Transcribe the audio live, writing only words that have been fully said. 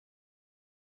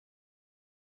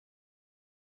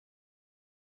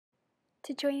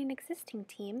To join an existing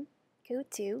team, go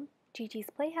to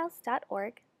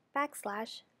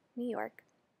ggsplayhouse.org/New York.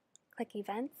 Click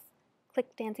Events,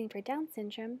 click Dancing for Down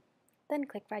Syndrome, then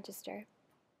click Register.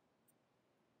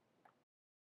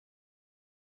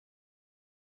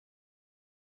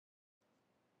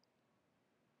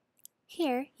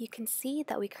 Here you can see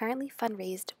that we currently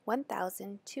fundraised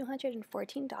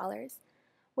 $1,214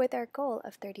 with our goal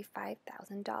of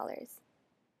 $35,000.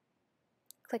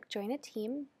 Click Join a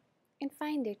Team and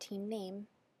find your team name.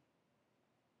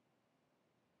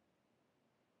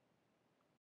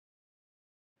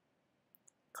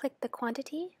 Click the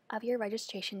quantity of your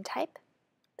registration type,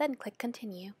 then click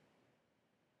Continue.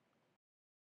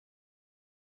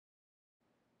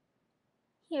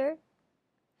 Here,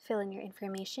 fill in your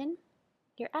information,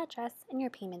 your address, and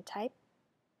your payment type.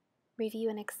 Review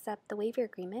and accept the waiver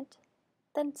agreement,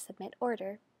 then submit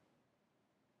order.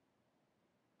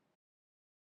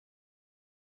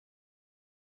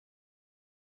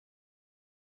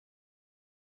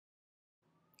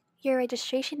 Your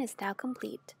registration is now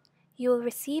complete. You will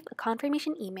receive a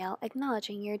confirmation email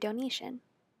acknowledging your donation.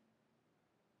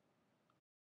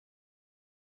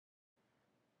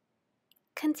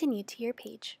 Continue to your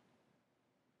page.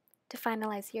 To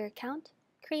finalize your account,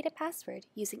 create a password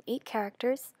using 8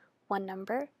 characters, 1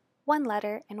 number, 1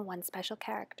 letter, and 1 special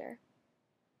character.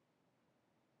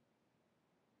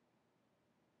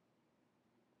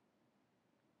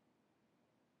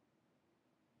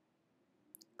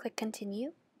 Click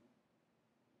Continue.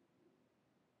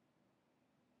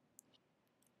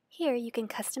 Here you can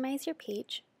customize your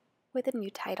page with a new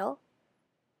title,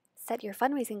 set your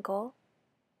fundraising goal,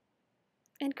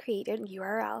 and create a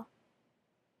URL.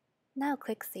 Now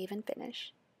click Save and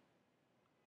Finish.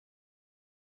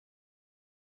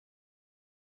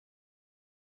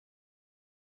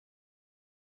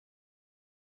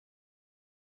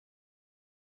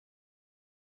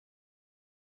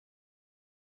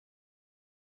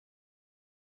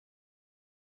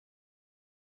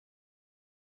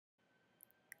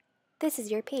 This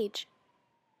is your page.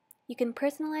 You can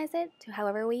personalize it to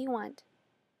however way you want.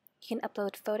 You can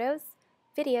upload photos,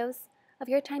 videos of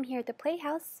your time here at the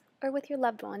Playhouse or with your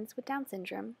loved ones with Down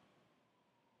syndrome.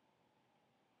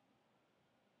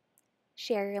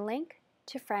 Share your link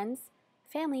to friends,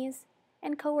 families,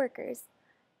 and coworkers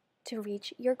to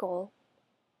reach your goal.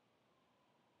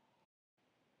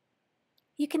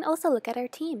 You can also look at our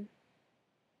team.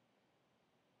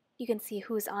 You can see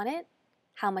who's on it,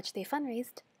 how much they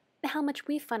fundraised, and how much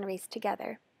we've fundraised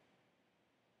together.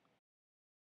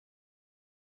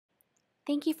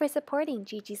 Thank you for supporting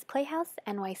Gigi's Playhouse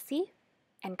NYC,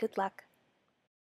 and good luck.